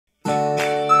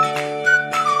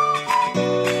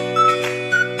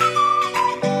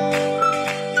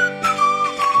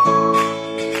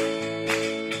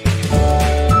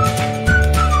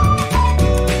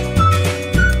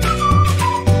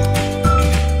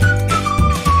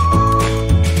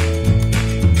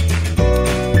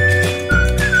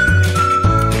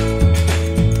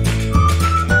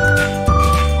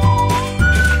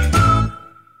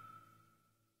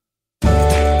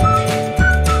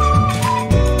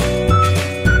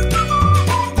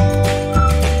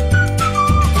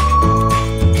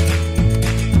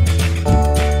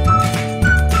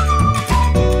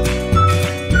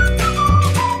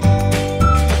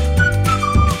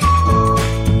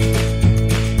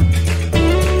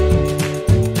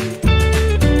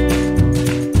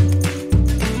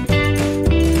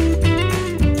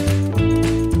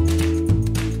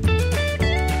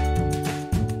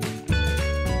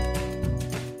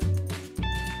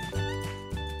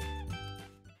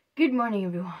Good morning,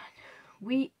 everyone.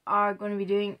 We are going to be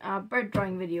doing a bird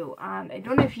drawing video, and I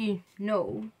don't know if you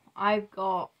know, I've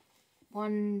got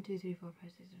 1, 2, 3, 4, 5,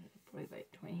 6, 7, probably about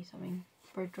 20 something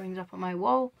bird drawings up on my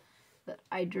wall that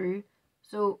I drew.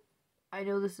 So I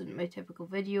know this isn't my typical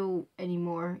video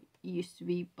anymore. It used to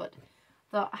be, but I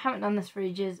thought I haven't done this for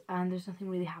ages, and there's nothing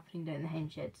really happening down in the hen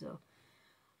shed. So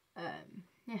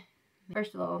yeah.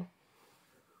 First of all,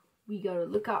 we gotta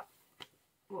look up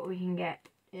what we can get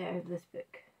out of this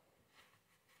book.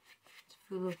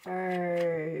 Full of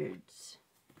birds.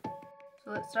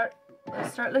 So let's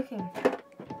start looking.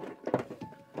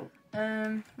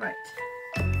 Right.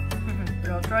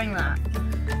 We're all drawing that.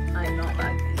 I'm not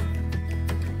that good.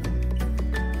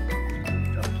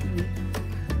 Draw kiwi.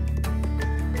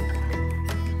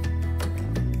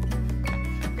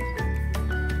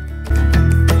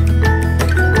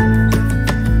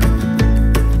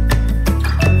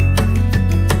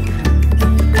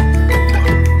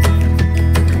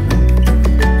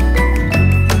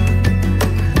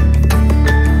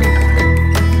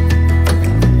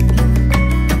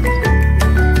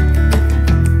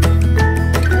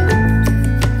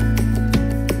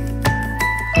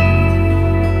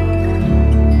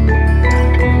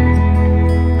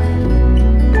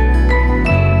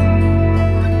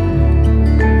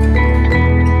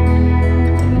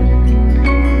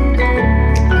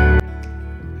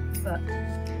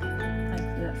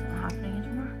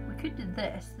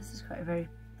 This is quite a very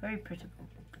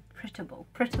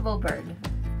pretable bird.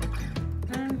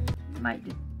 Might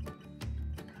do.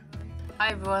 Hi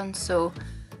everyone, so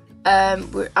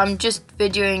I'm just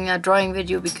videoing a drawing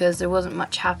video because there wasn't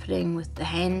much happening with the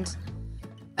hens.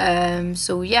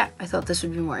 So yeah, I thought this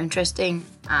would be more interesting,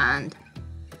 and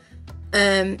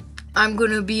I'm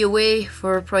gonna be away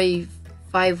for probably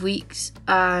 5 weeks.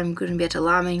 I'm gonna be at a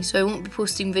lambing, so I won't be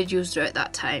posting videos throughout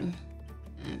that time.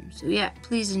 So yeah,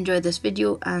 please enjoy this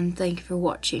video and thank you for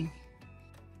watching.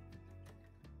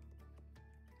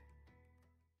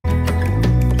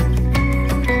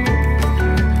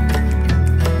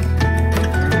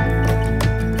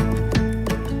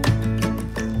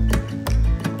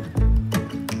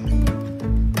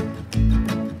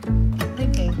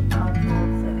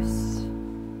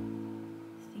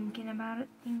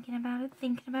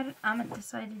 Thinking about it. I haven't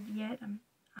decided yet.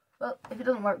 Well, if it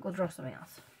doesn't work, we'll draw something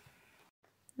else.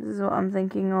 This is what I'm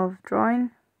thinking of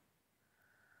drawing.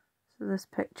 So this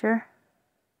picture.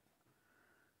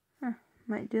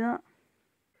 Might do that.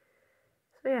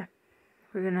 So yeah,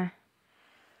 we're gonna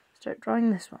start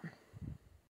drawing this one.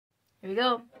 Here we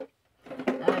go.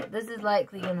 This is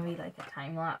likely gonna be like a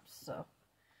time lapse, so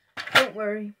don't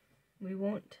worry, we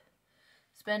won't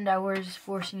spend hours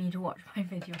forcing you to watch my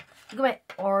video. Look at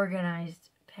my organized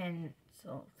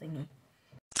pencil thingy.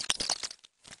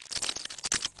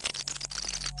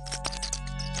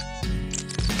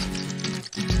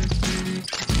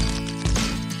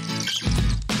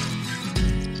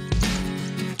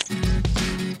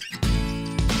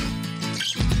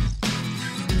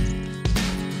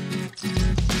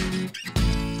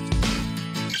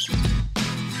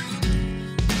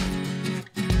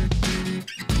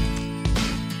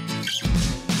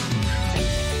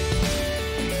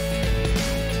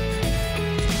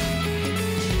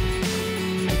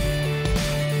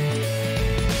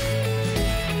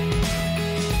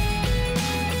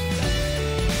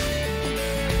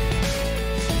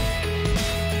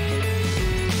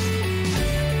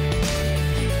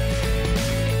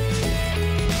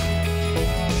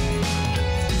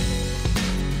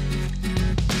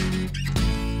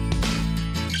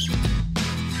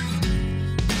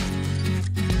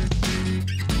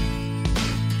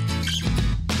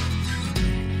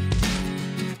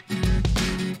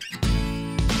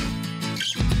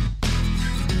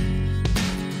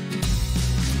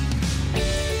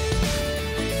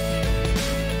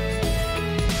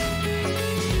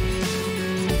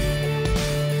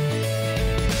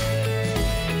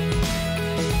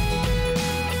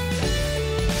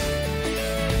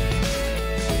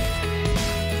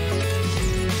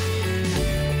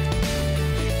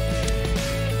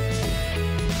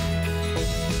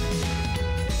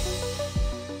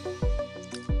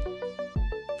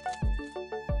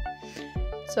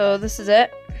 So this is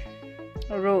it.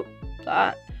 I wrote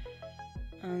that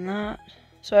and that.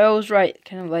 So I always write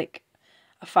kind of like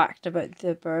a fact about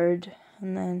the bird,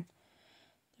 and then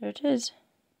there it is.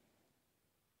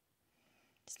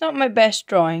 It's not my best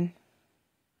drawing,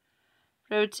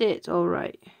 but I would say it's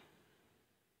alright. I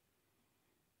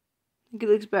think it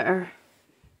looks better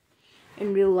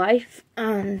in real life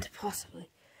and possibly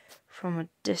from a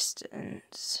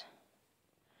distance.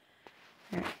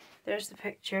 Right, there's the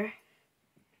picture.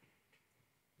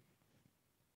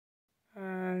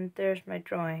 And there's my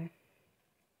drawing.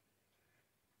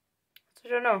 So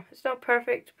I don't know, it's not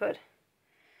perfect, but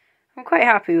I'm quite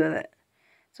happy with it.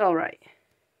 It's alright.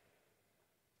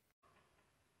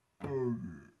 I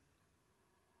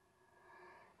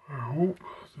hope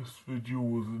this video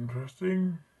was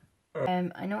interesting.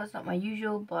 I know it's not my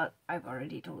usual, but I've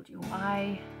already told you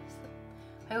why. So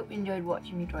I hope you enjoyed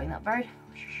watching me drawing that bird.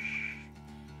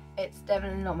 It's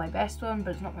definitely not my best one,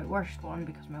 but it's not my worst one,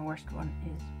 because my worst one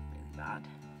is really bad.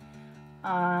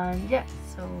 And yeah,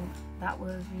 so that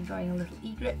was me drawing a little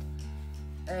egret.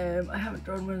 I haven't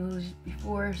drawn one of those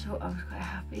before, so I was quite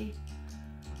happy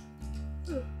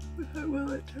with how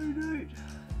well it turned out.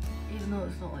 Even though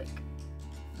it's not like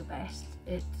the best,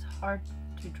 it's hard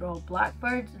to draw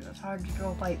blackbirds and it's hard to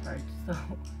draw whitebirds, so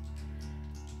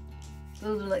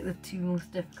those are like the two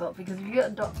most difficult, because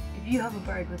if you have a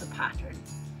bird with a pattern,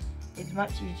 it's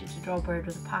much easier to draw a bird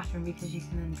with a pattern, because you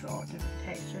can then draw different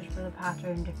textures for the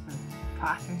pattern, different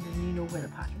patterns, and you know where the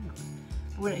pattern goes.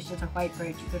 But when it's just a white bird,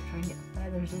 you've got to try and get the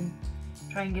feathers in,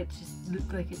 try and get it to just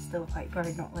look like it's still a white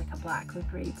bird, not like a black or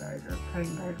grey bird or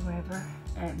brown bird or whatever.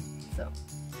 So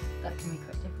that can be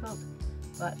quite difficult.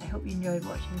 But I hope you enjoyed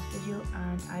watching this video,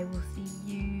 and I will see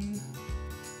you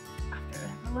after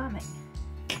the lambing.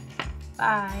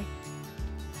 Bye!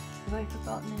 Have I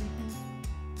forgotten anything?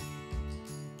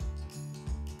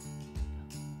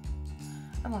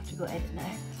 I'm off to go edit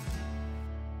now.